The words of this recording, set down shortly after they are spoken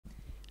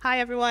Hi,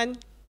 everyone.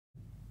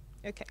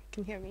 Okay,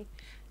 can you hear me?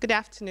 Good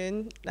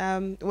afternoon.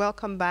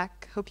 Welcome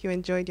back. Hope you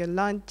enjoyed your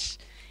lunch.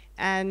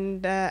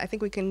 And I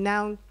think we can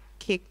now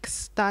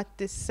kick-start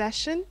this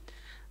session.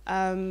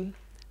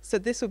 So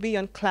this will be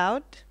on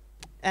cloud.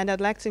 And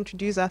I'd like to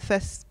introduce our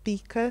first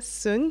speaker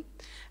soon.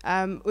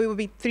 We will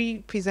be 3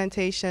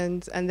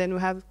 presentations, and then we'll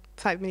have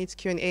 5 minutes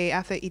Q&A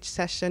after each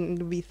session. It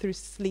will be through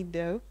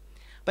Slido.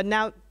 But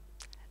now,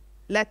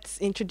 let's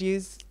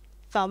introduce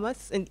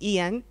Thomas and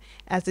Iain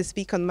as they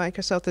speak on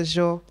Microsoft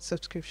Azure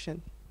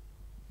subscription.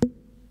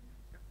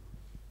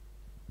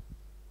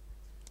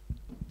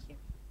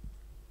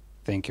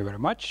 Thank you very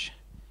much.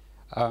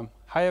 Hi,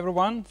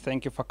 everyone.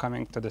 Thank you for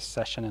coming to this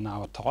session in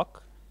our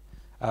talk.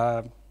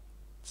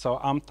 So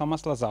I'm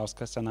Tomas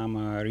Lazauskas, and I'm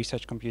a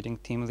research computing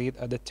team lead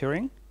at the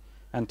Turing.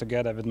 And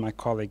together with my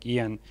colleague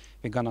Iain,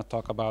 we're going to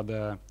talk about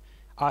the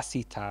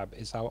RC tab.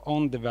 It's our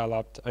own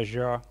developed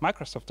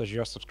Microsoft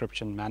Azure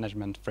subscription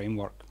management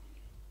framework.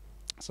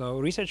 So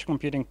research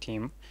computing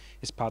team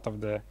is part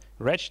of the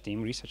REG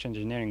team, research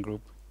engineering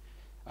group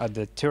at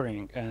the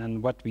Turing.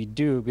 And what we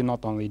do, we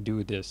not only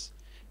do this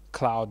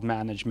cloud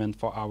management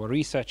for our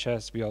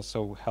researchers, we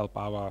also help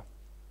our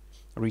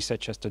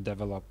researchers to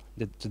develop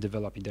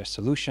their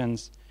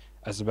solutions,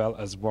 as well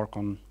as work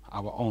on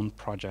our own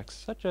projects,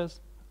 such as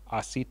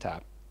RC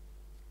tab.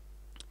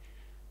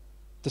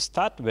 To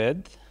start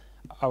with,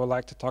 I would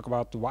like to talk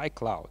about why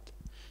cloud.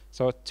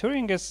 So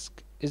Turing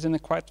is in a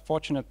quite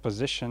fortunate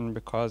position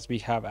because we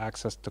have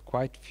access to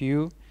quite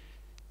few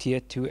tier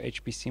 2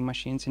 HPC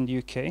machines in the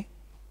UK.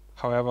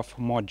 However,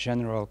 for more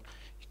general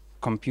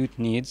compute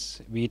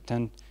needs, we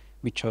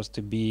chose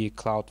to be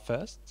cloud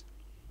first.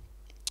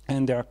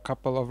 And there are a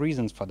couple of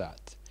reasons for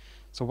that.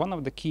 So one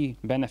of the key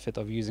benefits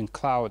of using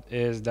cloud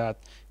is that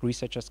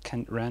researchers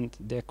can rent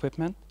the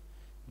equipment,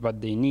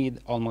 but they need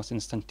almost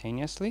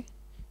instantaneously.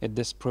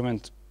 This is proven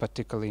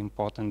particularly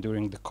important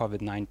during the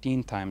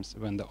COVID-19 times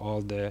when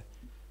all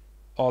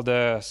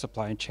the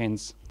supply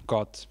chains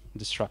got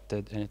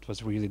disrupted, and it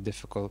was really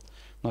difficult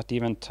not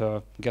even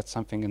to get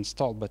something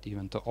installed, but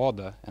even to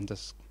order, and the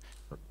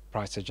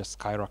prices just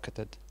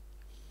skyrocketed.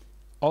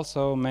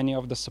 Also, many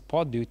of the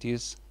support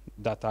duties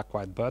that are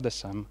quite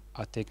burdensome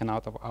are taken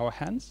out of our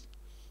hands,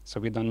 so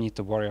we don't need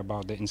to worry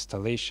about the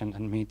installation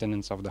and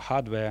maintenance of the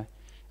hardware,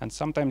 and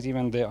sometimes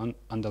even the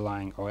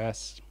underlying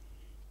OS.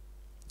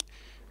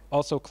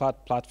 Also,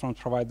 cloud platforms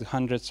provide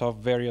hundreds of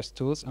various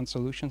tools and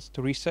solutions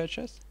to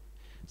researchers,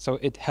 so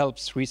it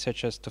helps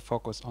researchers to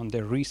focus on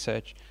their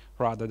research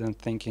rather than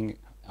thinking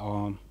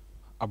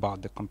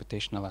about the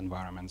computational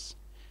environments.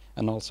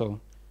 And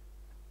also,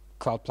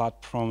 cloud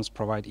platforms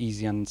provide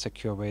easy and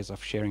secure ways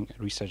of sharing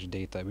research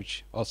data,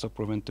 which also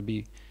proven to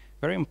be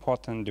very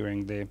important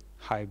during the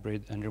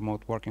hybrid and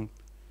remote working.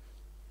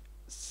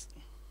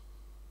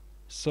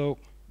 So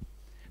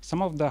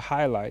some of the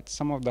highlights,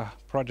 some of the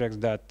projects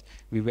that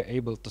we were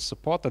able to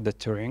support at the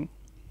Turing,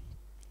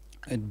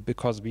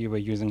 because we were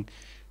using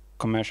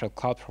commercial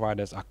cloud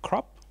providers, are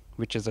Crop,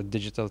 which is a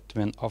digital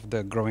twin of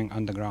the growing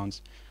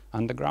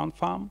underground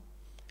farm.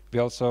 We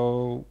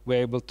also were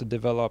able to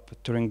develop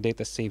Turing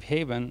Data Safe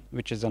Haven,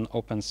 which is an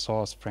open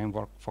source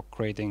framework for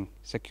creating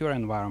secure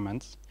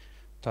environments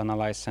to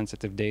analyze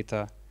sensitive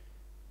data,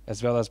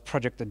 as well as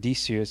Project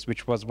Odysseus,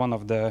 which was one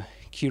of the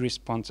key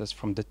responses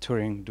from the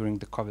Turing during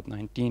the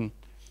COVID-19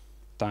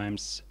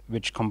 times,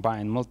 which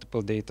combined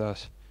multiple data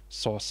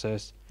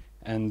sources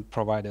and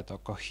provided a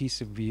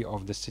cohesive view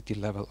of the city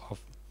level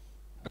of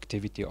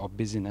activity or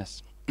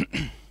busyness.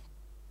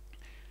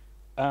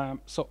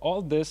 So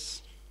all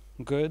this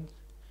good.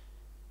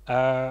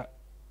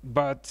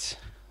 But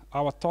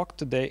our talk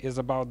today is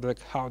about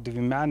how do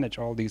we manage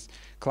all these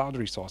cloud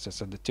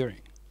resources at the Turing.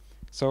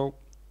 So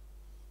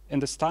in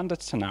the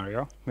standard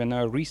scenario, when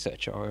a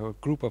researcher or a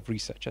group of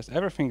researchers,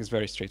 everything is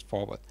very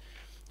straightforward.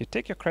 You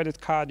take your credit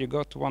card, you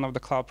go to one of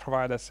the cloud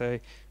providers, say,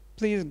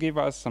 please give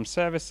us some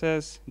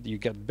services, you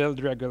get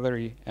billed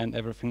regularly, and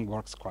everything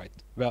works quite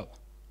well.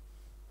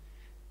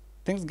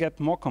 Things get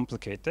more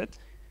complicated,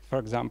 for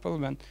example,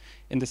 when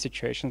in the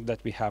situations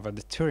that we have at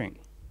the Turing,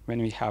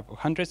 when we have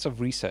hundreds of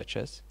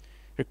researchers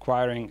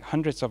requiring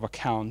hundreds of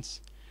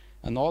accounts,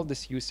 and all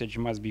this usage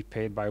must be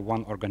paid by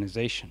one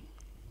organization.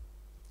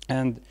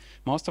 And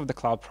most of the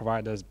cloud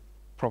providers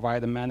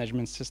provide a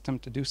management system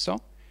to do so,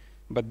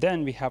 but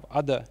then we have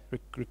other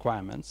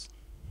requirements,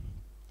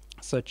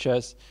 such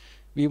as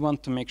we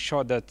want to make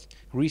sure that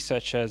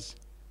researchers,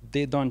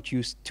 they don't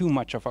use too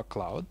much of our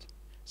cloud,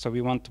 so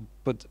we want to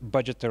put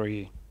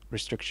budgetary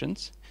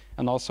restrictions,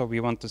 and also we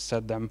want to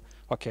set them,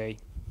 okay,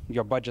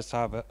 your budgets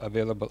are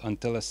available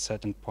until a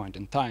certain point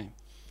in time.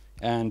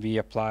 And we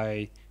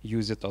apply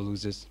use it or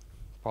lose it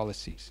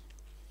policies.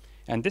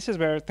 And this is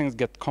where things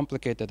get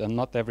complicated, and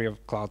not every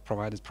cloud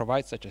provider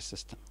provides such a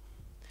system.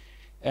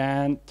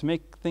 And to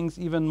make things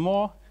even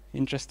more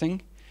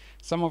interesting,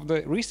 some of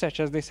the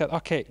researchers, they said,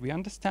 okay, we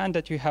understand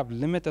that you have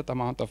limited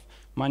amount of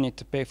money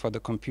to pay for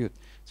the compute.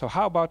 So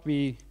how about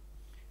we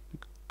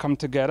come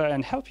together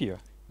and help you?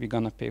 We're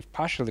going to pay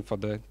partially for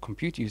the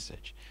compute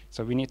usage.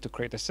 So we need to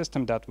create a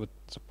system that would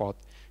support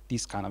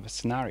these kind of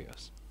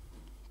scenarios.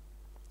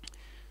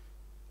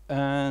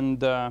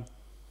 And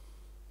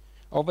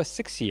over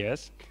 6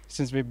 years,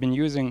 since we've been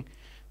using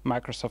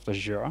Microsoft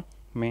Azure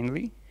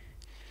mainly,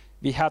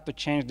 we had to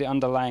change the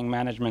underlying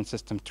management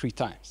system 3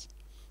 times.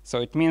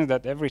 So it means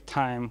that every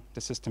time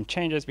the system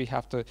changes, we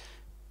have to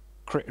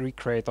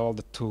recreate all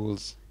the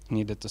tools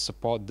needed to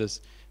support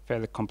this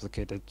fairly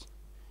complicated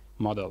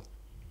model.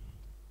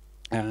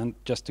 And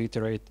just to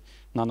iterate,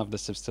 none of the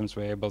systems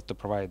were able to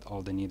provide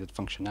all the needed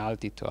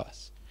functionality to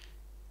us.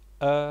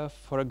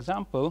 For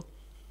example,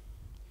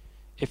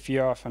 if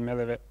you are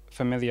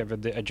familiar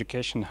with the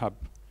Education Hub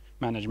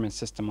management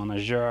system on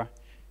Azure,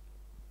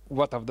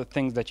 one of the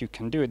things that you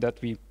can do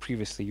that we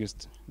previously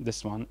used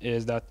this one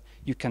is that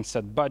you can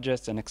set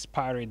budgets and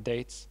expiry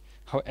dates.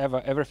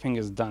 However, everything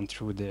is done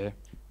through the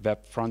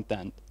web front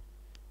end.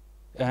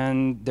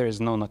 And there is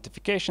no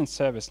notification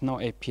service,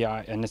 no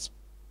API, and it's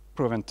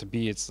proven to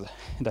be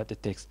that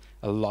it takes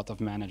a lot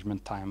of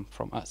management time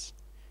from us.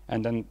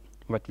 And then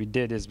what we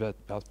did is that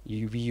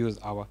we use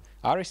our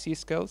REC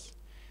skills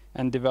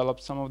and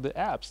developed some of the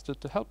apps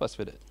to help us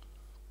with it.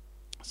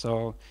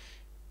 So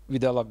we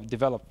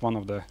developed one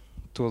of the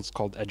tools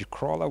called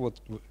EduCrawler,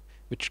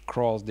 which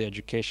crawls the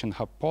Education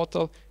Hub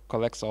portal,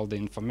 collects all the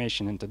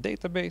information into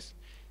database,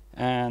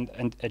 and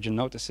an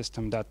EduNotice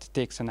system that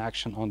takes an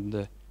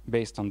action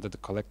based on the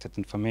collected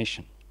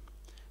information.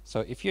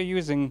 So if you're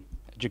using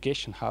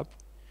Education Hub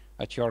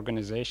at your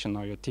organization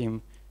or your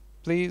team,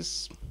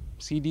 please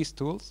see these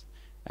tools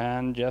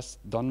and just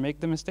don't make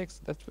the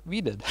mistakes that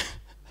we did.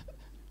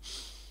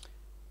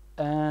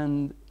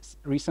 And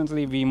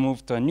recently we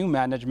moved to a new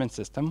management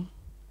system,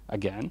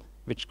 again,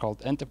 which is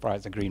called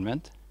Enterprise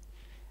Agreement.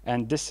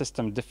 And this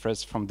system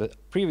differs from the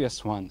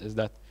previous one is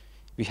that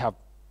we have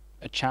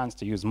a chance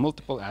to use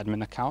multiple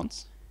admin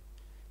accounts.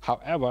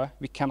 However,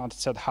 we cannot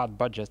set hard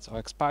budgets or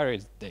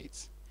expiry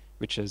dates,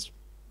 which is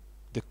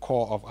the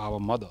core of our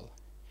model.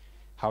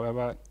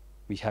 However,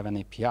 we have an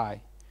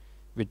API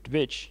with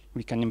which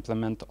we can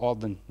implement all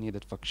the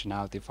needed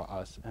functionality for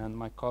us. And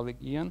my colleague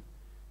Iain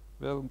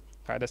will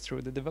guide us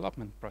through the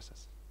development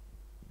process.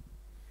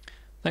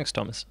 Thanks,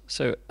 Thomas.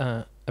 So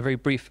a very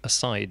brief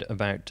aside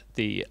about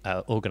the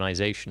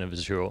organization of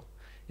Azure.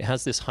 It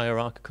has this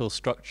hierarchical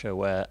structure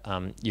where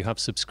you have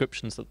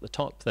subscriptions at the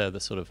top. They're the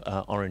sort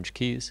of orange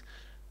keys.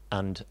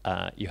 And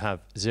you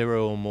have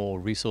 0 or more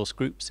resource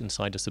groups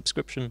inside a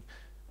subscription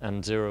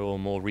and 0 or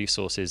more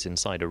resources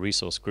inside a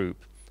resource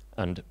group.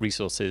 And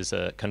resources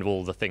are kind of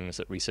all the things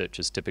that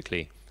researchers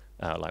typically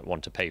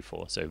want to pay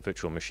for. So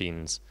virtual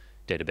machines,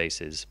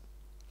 databases,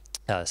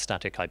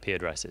 static IP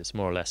addresses,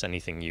 more or less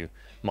anything you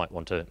might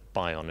want to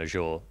buy on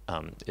Azure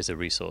is a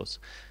resource.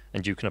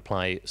 And you can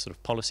apply sort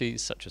of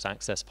policies, such as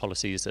access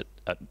policies at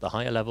the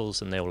higher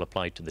levels, and they all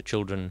apply to the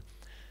children.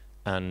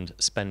 And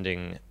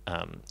spending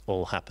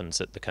all happens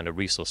at the kind of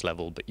resource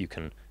level, but you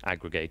can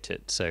aggregate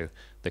it. So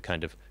the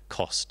kind of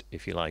cost,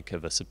 if you like,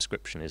 of a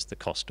subscription is the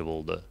cost of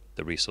all the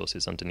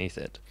resources underneath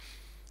it.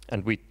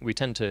 And we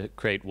tend to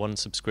create 1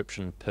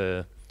 subscription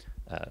per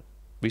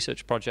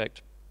research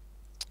project.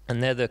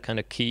 And they're the kind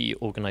of key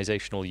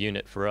organizational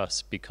unit for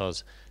us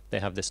because they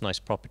have this nice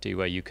property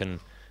where you can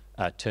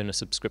turn a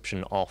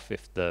subscription off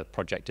if the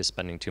project is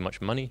spending too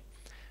much money.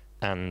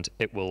 And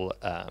it will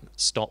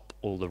stop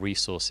all the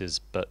resources,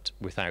 but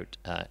without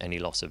any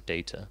loss of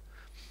data,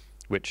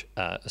 which,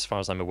 as far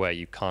as I'm aware,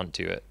 you can't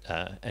do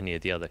at any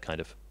of the other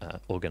kind of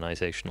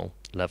organizational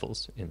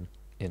levels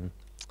in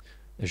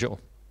Azure.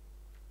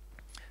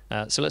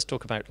 So let's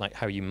talk about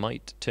how you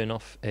might turn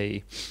off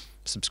a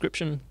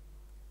subscription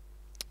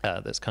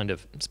that's kind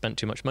of spent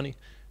too much money.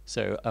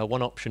 So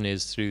one option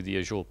is through the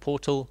Azure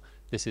portal.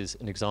 This is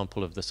an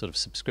example of the sort of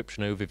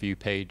subscription overview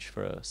page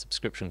for a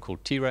subscription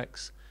called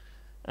T-Rex.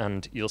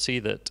 And you'll see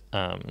that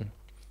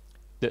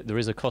there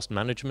is a cost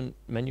management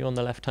menu on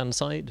the left-hand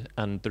side,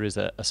 and there is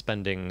a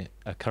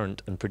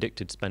current and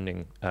predicted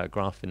spending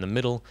graph in the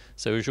middle.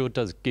 So Azure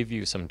does give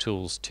you some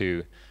tools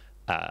to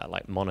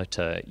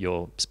monitor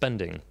your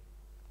spending.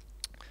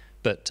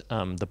 But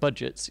the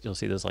budgets, you'll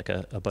see there's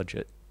a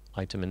budget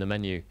item in the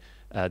menu.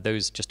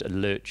 Those just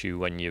alert you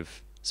when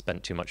you've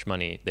spent too much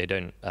money. They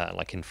don't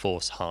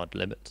enforce hard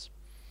limits.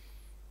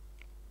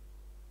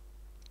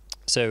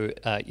 So,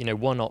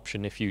 one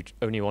option if you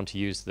only want to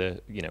use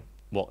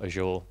what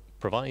Azure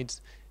provides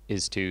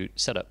is to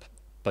set up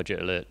budget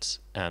alerts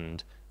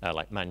and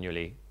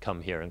manually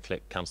come here and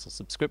click cancel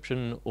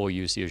subscription, or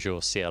use the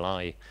Azure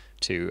CLI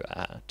to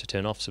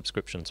turn off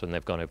subscriptions when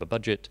they've gone over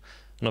budget.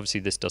 And obviously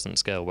this doesn't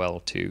scale well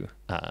to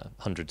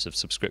hundreds of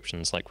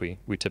subscriptions like we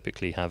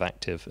typically have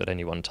active at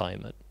any one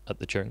time at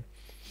the Turing.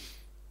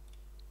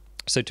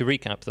 So to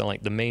recap,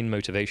 the main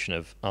motivation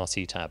of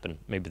RCTab, and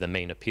maybe the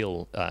main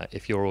appeal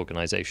if your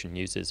organization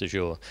uses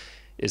Azure,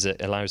 is it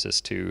allows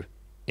us to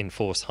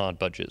enforce hard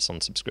budgets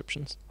on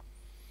subscriptions.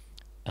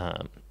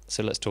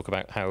 So let's talk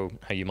about how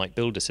you might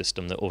build a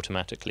system that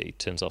automatically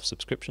turns off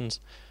subscriptions.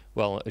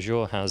 Well,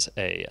 Azure has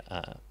a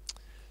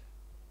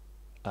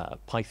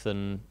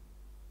Python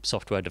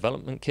software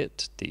development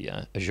kit, the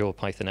Azure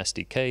Python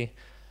SDK,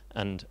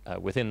 and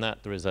within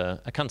that there is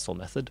a cancel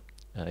method,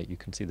 You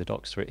can see the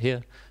docs for it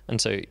here.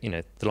 And so,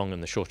 the long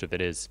and the short of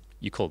it is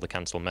you call the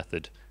cancel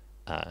method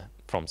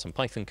from some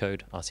Python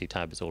code.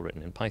 RCTab is all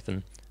written in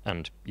Python,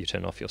 and you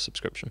turn off your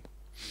subscription.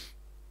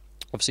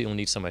 Obviously, you'll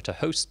need somewhere to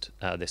host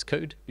this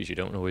code, because you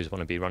don't always want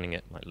to be running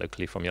it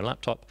locally from your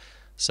laptop.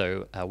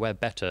 So we're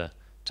better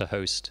to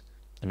host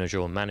an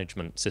Azure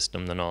management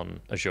system than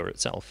on Azure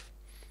itself.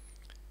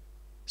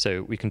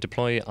 So we can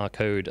deploy our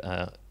code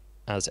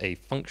as a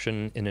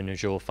function in an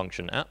Azure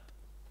function app.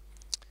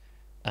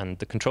 And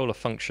the controller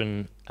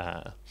function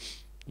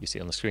you see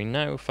on the screen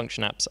now,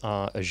 function apps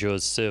are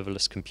Azure's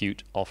serverless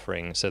compute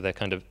offering. So they're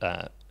kind of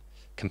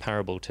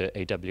comparable to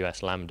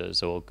AWS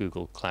Lambdas or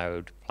Google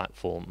Cloud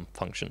Platform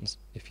functions,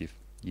 if you've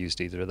used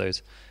either of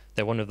those.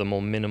 They're one of the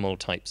more minimal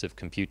types of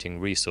computing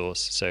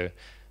resource. So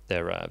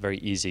they're very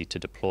easy to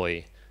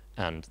deploy,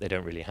 and they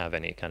don't really have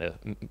any kind of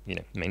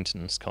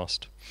maintenance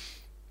cost.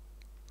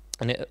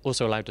 And it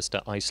also allowed us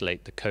to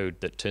isolate the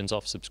code that turns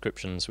off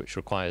subscriptions, which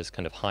requires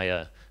kind of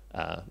higher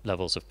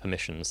levels of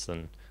permissions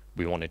than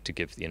we wanted to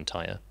give the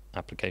entire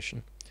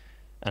application.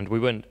 And we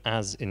weren't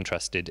as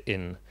interested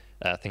in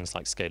things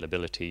like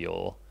scalability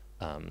or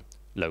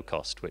low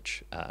cost,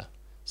 which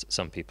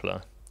some people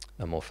are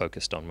more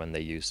focused on when they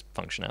use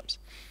function apps.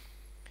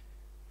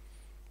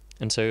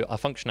 And so our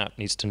function app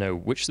needs to know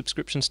which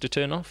subscriptions to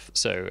turn off.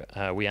 So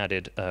we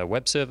added a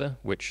web server,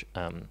 which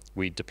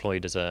we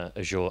deployed as a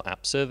Azure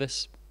app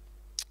service.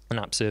 An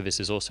app service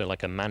is also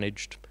like a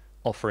managed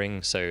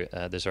offering, so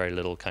there's very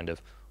little kind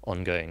of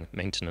ongoing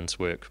maintenance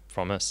work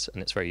from us,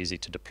 and it's very easy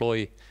to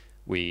deploy.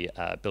 We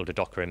build a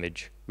Docker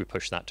image, we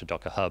push that to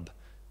Docker Hub.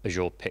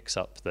 Azure picks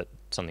up that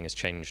something has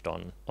changed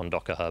on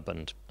Docker Hub,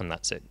 and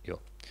that's it.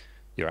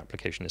 Your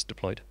application is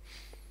deployed.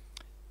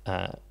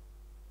 App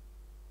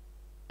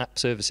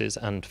services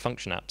and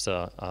function apps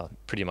are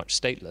pretty much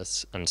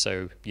stateless, and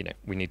so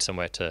we need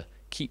somewhere to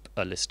keep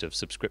a list of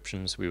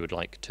subscriptions we would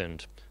like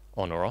turned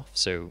on or off.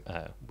 So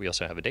we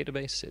also have a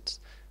database.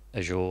 It's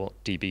Azure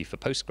DB for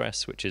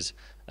Postgres, which is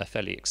a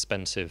fairly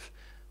expensive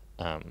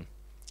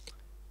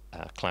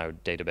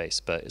cloud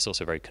database, but it's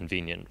also very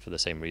convenient for the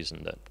same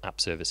reason that app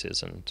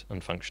services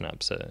and function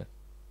apps are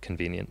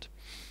convenient.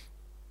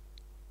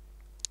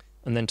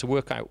 And then to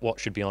work out what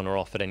should be on or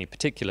off at any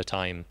particular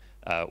time,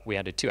 we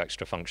added two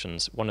extra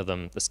functions. One of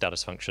them, the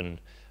status function,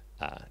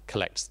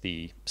 collects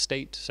the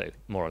state, so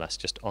more or less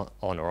just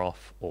on or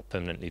off or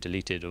permanently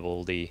deleted of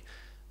all the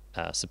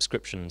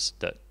subscriptions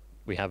that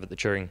we have at the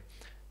Turing.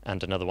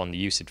 And another one, the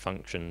usage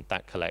function,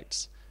 that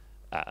collects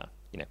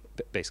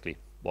basically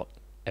what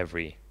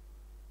every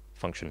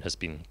function has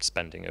been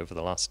spending over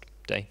the last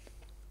day.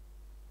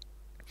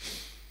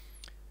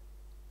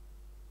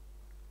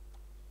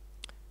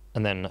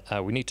 And then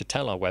we need to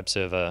tell our web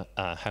server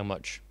how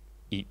much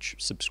each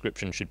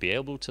subscription should be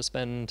able to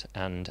spend,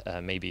 and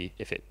maybe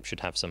if it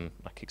should have some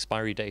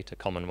expiry date. A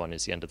common one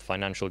is the end of the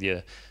financial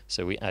year.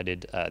 So we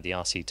added the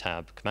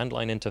RCTab command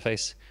line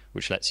interface,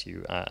 which lets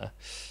you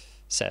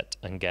set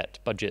and get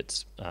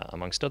budgets,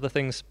 amongst other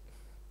things.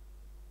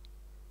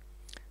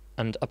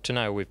 And up to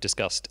now, we've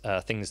discussed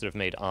things that have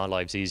made our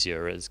lives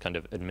easier as kind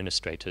of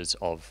administrators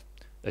of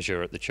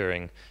Azure at the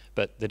Turing.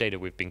 But the data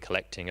we've been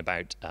collecting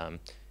about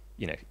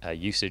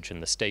usage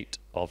and the state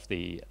of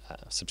the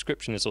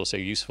subscription is also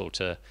useful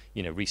to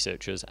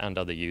researchers and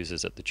other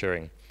users at the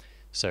Turing.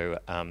 So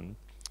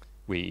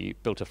we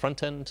built a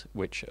front end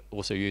which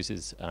also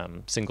uses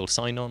single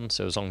sign-on.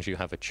 So as long as you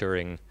have a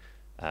Turing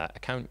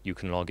account, you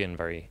can log in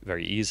very,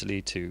 very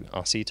easily to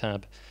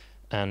RCTab.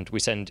 And we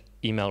send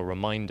email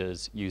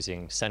reminders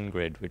using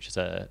SendGrid, which is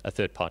a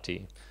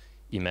third-party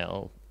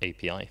email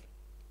API.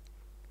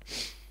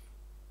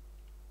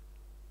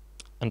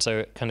 And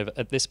so kind of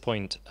at this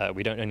point,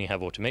 we don't only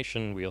have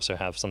automation, we also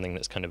have something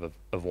that's kind of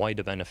of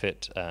wider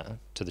benefit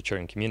to the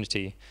Turing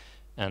community.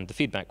 And the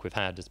feedback we've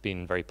had has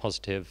been very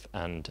positive,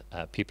 and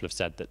people have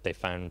said that they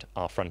found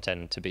our front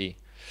end to be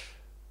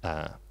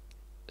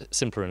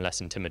simpler and less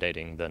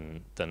intimidating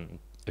than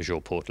Azure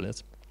Portal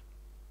is.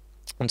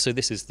 And so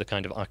this is the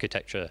kind of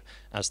architecture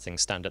as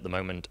things stand at the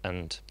moment,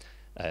 and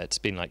it's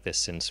been like this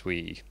since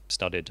we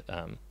started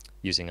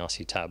using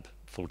RCTab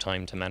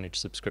full-time to manage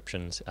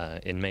subscriptions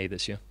in May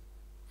this year.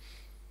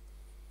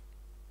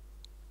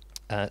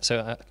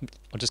 So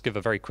I'll just give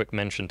a very quick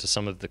mention to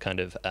some of the kind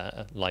of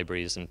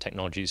libraries and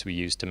technologies we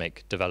use to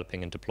make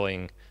developing and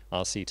deploying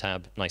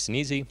RCTab nice and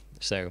easy.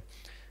 So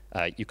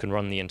you can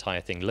run the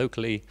entire thing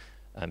locally,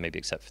 maybe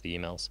except for the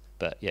emails.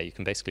 But yeah, you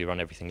can basically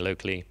run everything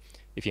locally.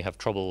 If you have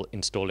trouble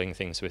installing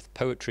things with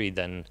Poetry,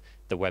 then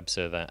the web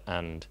server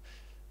and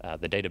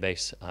the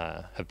database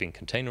have been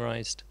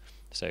containerized.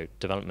 So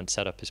development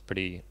setup is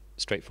pretty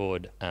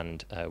straightforward,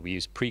 and we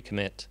use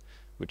pre-commit,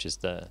 which is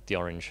the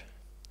orange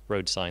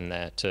road sign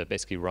there, to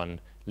basically run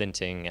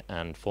linting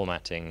and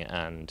formatting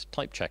and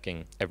type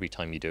checking every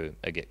time you do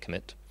a git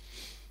commit.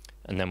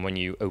 And then when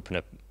you open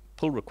a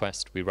pull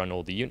request, we run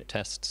all the unit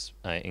tests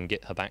in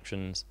GitHub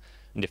Actions,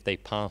 and if they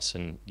pass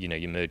and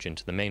you merge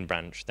into the main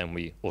branch, then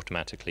we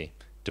automatically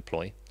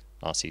deploy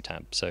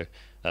RCTab. So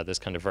there's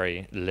kind of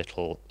very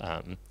little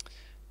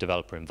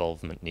developer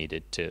involvement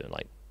needed to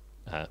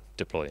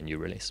deploy a new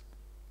release.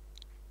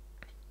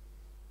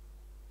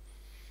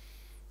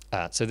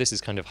 So this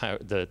is kind of how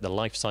the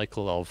life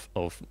cycle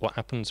of what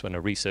happens when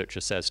a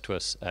researcher says to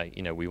us,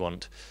 we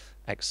want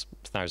X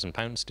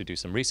 £1,000 to do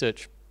some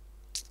research.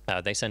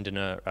 They send in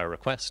a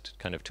request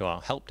kind of to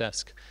our help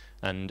desk,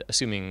 and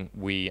assuming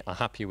we are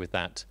happy with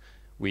that,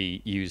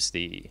 we use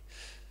the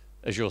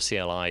Azure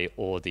CLI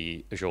or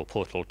the Azure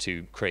portal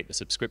to create the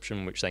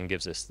subscription, which then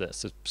gives us the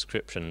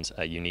subscription's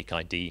unique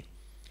ID.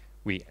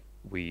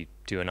 We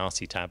do an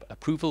RC tab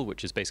approval,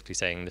 which is basically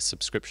saying the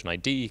subscription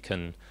ID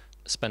can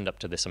spend up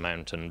to this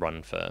amount and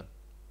run for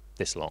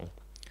this long.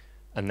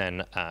 And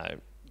then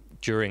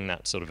during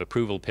that sort of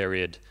approval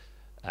period,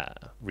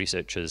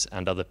 researchers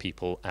and other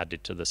people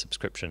added to the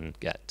subscription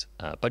get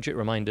budget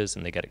reminders,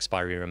 and they get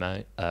expiry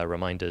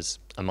reminders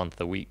a month,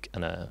 a week,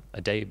 and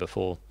a day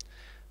before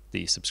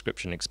the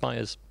subscription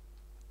expires.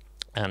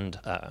 And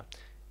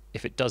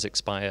if it does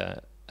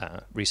expire,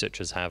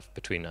 researchers have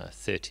between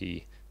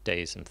 30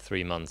 days and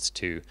 3 months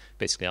to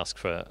basically ask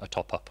for a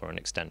top-up or an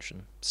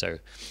extension. So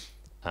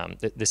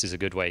this is a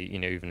good way,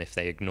 even if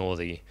they ignore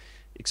the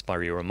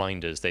expiry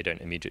reminders, they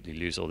don't immediately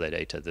lose all their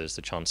data. There's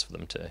the chance for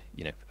them to,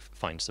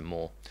 find some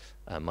more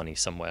money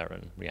somewhere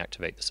and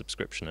reactivate the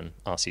subscription, and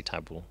RC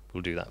tab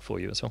will do that for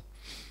you as well.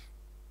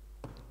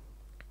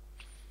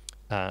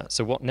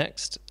 So what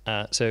next?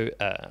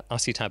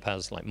 RC tab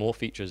has more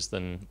features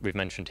than we've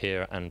mentioned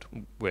here, and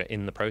we're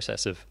in the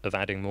process of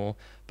adding more.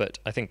 But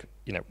I think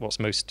what's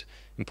most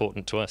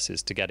important to us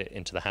is to get it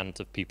into the hands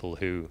of people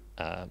who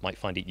might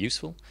find it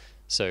useful.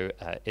 So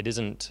it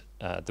isn't,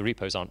 the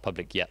repos aren't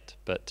public yet,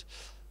 but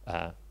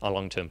our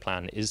long-term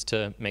plan is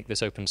to make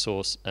this open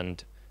source.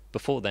 And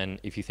before then,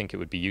 if you think it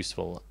would be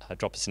useful,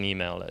 drop us an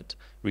email at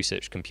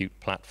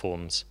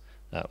researchcomputeplatforms,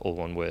 all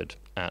one word,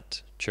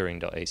 at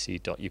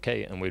turing.ac.uk,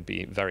 and we'd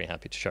be very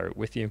happy to share it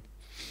with you.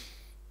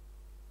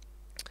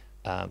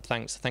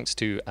 Thanks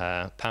to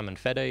Pam and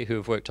Fede who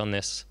have worked on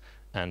this,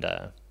 and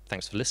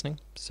thanks for listening.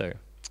 So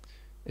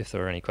if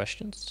there are any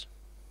questions.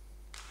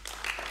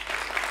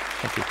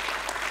 Thank you.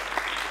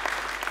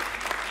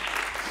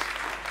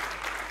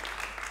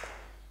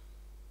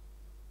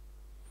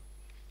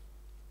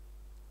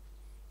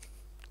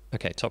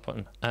 Okay, top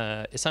one.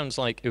 It sounds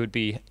like it would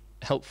be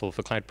helpful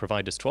for cloud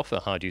providers to offer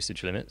hard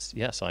usage limits.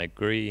 Yes, I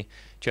agree.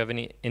 Do you have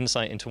any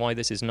insight into why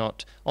this is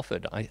not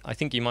offered? I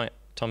think you might,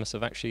 Thomas,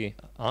 have actually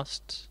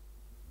asked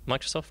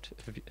Microsoft.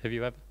 Have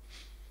you ever?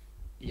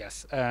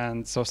 Yes,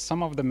 and so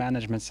some of the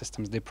management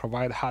systems, they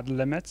provide hard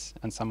limits,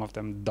 and some of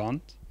them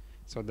don't.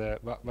 So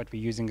what we're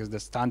using is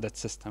the standard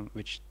system,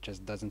 which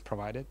just doesn't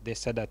provide it. They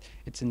said that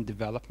it's in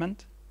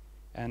development,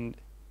 and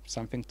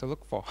something to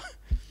look for.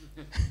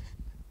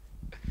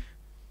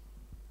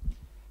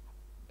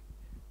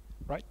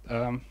 Right.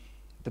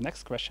 The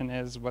next question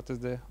is, what is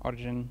the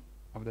origin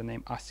of the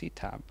name RC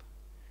tab?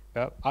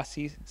 Well,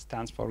 RC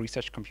stands for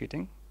research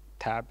computing.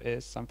 Tab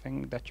is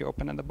something that you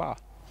open in the bar.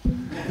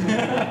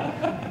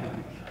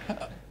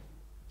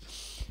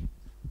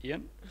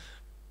 Iain?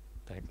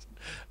 Thanks.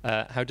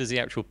 How does the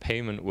actual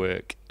payment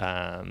work?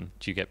 Do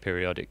you get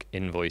periodic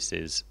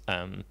invoices?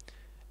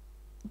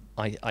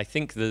 I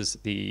think there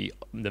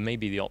may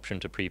be the option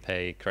to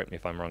prepay. Correct me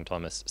if I'm wrong,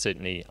 Thomas.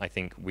 Certainly, I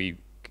think we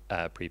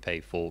prepay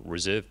for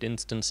reserved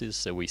instances.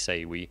 So we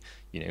say we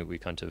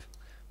kind of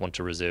want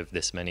to reserve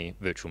this many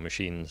virtual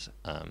machines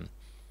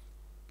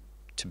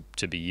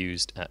to be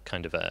used at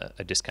kind of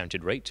a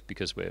discounted rate,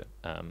 because we're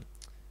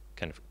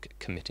kind of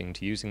committing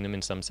to using them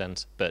in some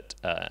sense. But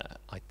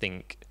I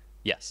think,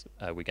 yes,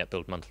 we get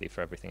billed monthly for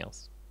everything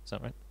else. Is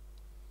that right?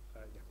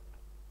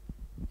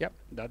 Yep,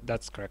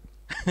 that's correct.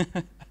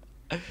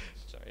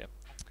 Sorry,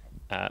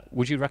 yeah.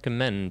 Would you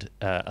recommend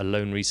a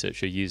lone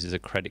researcher uses a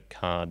credit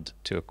card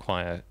to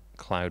acquire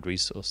cloud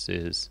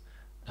resources?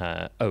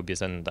 Because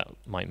then that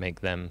might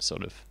make them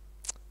sort of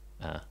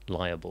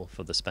liable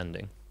for the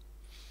spending.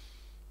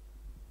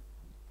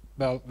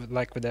 Well,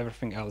 like with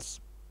everything else,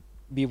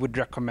 we would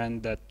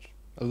recommend that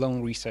a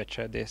lone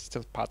researcher, they're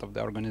still part of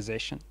the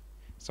organization.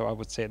 So I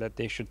would say that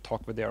they should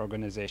talk with their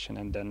organization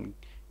and then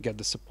get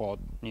the support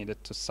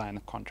needed to sign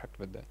a contract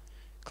with the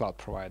cloud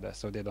provider,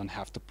 so they don't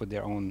have to put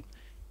their own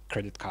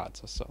credit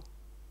cards or so.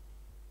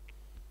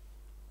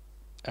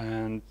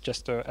 And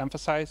just to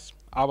emphasize,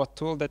 our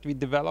tool that we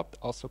developed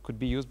also could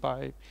be used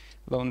by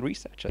lone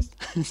researchers.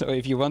 So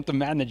if you want to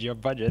manage your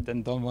budget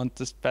and don't want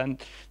to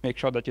spend, make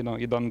sure that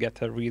you don't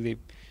get a really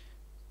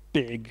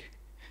big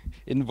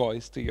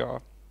invoice to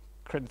your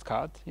credit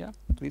card, yeah,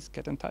 please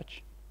get in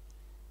touch.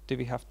 Do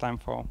we have time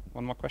for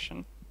one more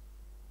question?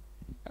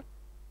 Yeah.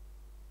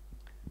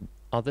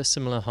 Are there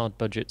similar hard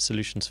budget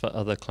solutions for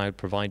other cloud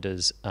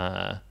providers?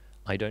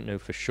 I don't know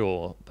for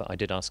sure, but I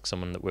did ask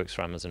someone that works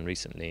for Amazon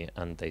recently,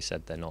 and they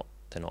said they're not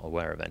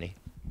aware of any.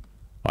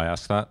 I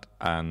asked that,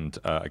 and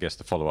I guess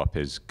the follow-up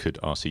is, could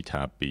RC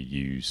tab be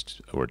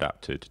used or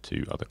adapted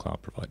to other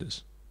cloud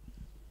providers?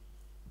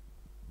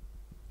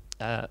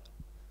 I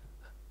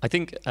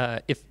think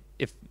if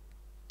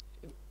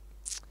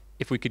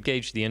we could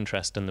gauge the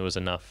interest and there was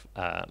enough,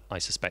 I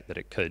suspect that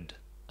it could.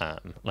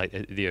 like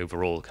the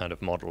overall kind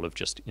of model of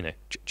just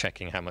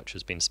checking how much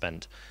has been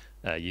spent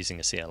using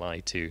a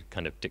CLI to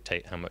kind of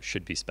dictate how much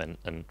should be spent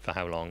and for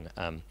how long.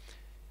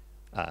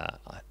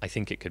 I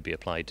think it could be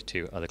applied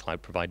to other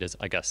cloud providers.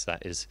 I guess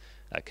that is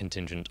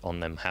contingent on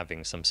them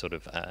having some sort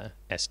of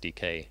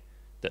SDK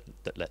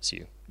that lets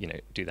you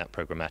do that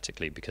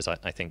programmatically, because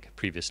I think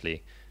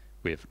previously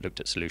we've looked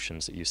at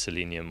solutions that use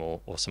Selenium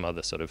or some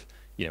other sort of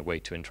way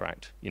to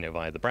interact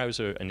via the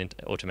browser and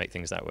automate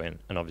things that way,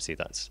 and obviously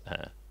that's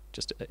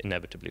just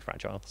inevitably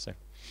fragile. So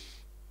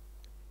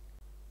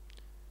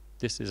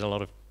this is a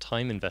lot of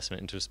time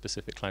investment into a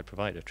specific cloud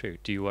provider. True.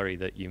 Do you worry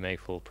that you may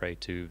fall prey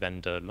to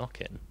vendor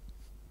lock-in?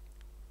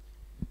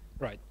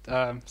 Right.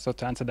 So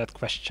to answer that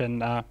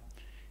question,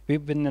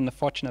 we've been in a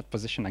fortunate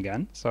position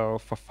again. So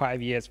for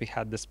 5 years, we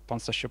had this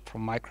sponsorship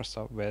from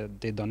Microsoft where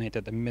they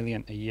donated $1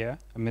 million a year,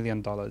 $1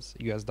 million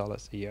US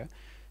dollars a year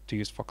to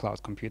use for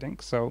cloud computing.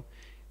 So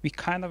we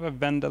kind of a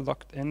vendor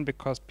locked in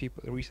because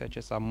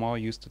researchers are more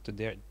used to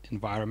their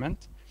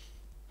environment.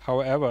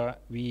 However,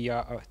 we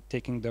are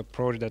taking the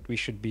approach that we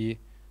should be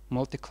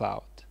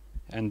multi-cloud,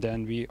 and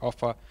then we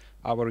offer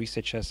our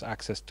researchers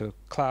access to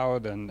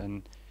cloud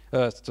and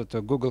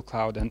to Google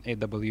Cloud and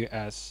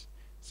AWS.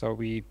 So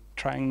we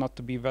trying not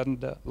to be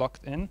vendor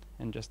locked in,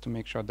 and just to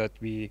make sure that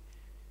we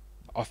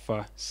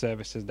offer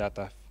services that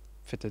are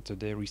fitted to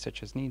the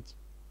researchers' needs.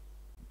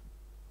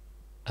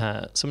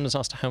 Someone has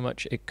asked how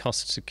much it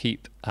costs to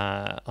keep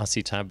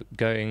RCTab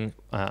going.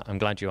 I'm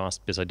glad you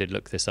asked, because I did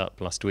look this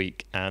up last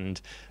week,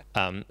 and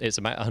it's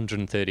about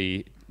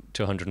 130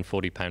 to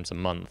 140 pounds a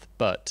month.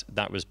 But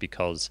that was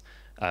because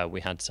we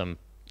had some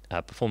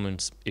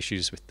performance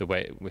issues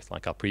with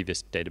like our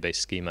previous database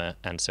schema,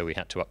 and so we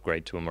had to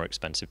upgrade to a more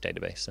expensive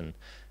database. And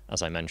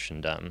as I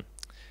mentioned,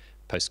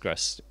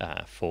 Postgres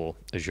for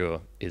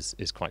Azure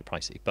is quite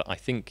pricey. But I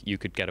think you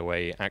could get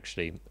away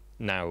actually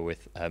now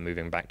with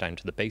moving back down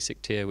to the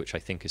basic tier, which I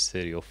think is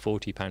 30 or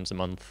 40 pounds a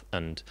month,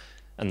 and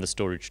the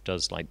storage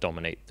does like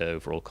dominate the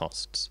overall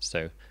costs.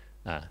 So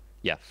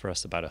yeah, for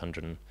us about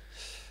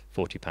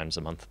 140 pounds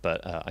a month,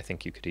 but I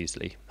think you could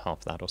easily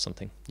half that or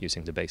something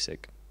using the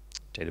basic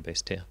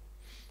database tier.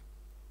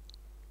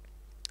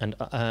 And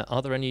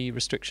are there any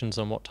restrictions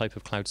on what type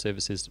of cloud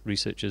services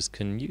researchers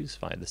can use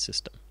via the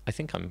system? I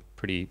think I'm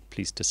pretty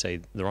pleased to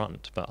say there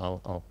aren't, but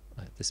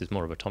this is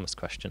more of a Thomas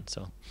question,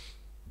 so.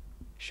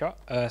 Sure.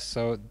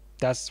 So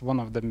that's one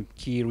of the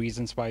key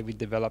reasons why we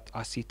developed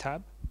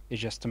RCTab, is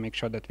just to make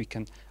sure that we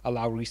can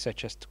allow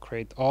researchers to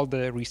create all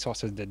the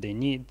resources that they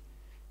need.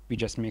 We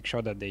just make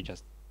sure that they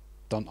just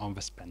don't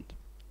overspend.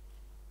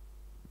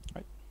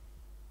 Right.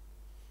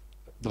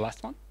 The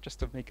last one, just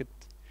to make it.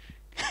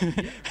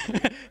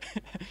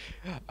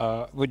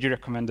 Would you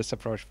recommend this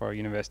approach for a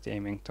university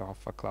aiming to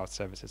offer cloud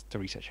services to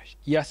researchers?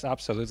 Yes,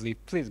 absolutely.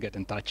 Please get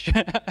in touch.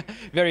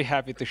 Very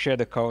happy to share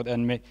the code,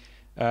 and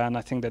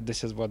I think that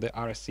this is what the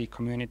RSC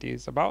community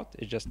is about.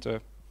 It's just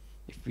if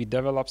we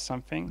develop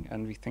something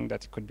and we think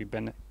that it could be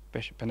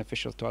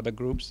beneficial to other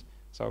groups,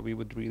 so we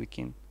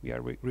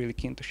are really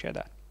keen to share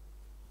that.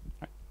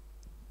 Right.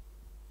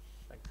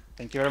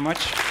 Thank you very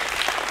much.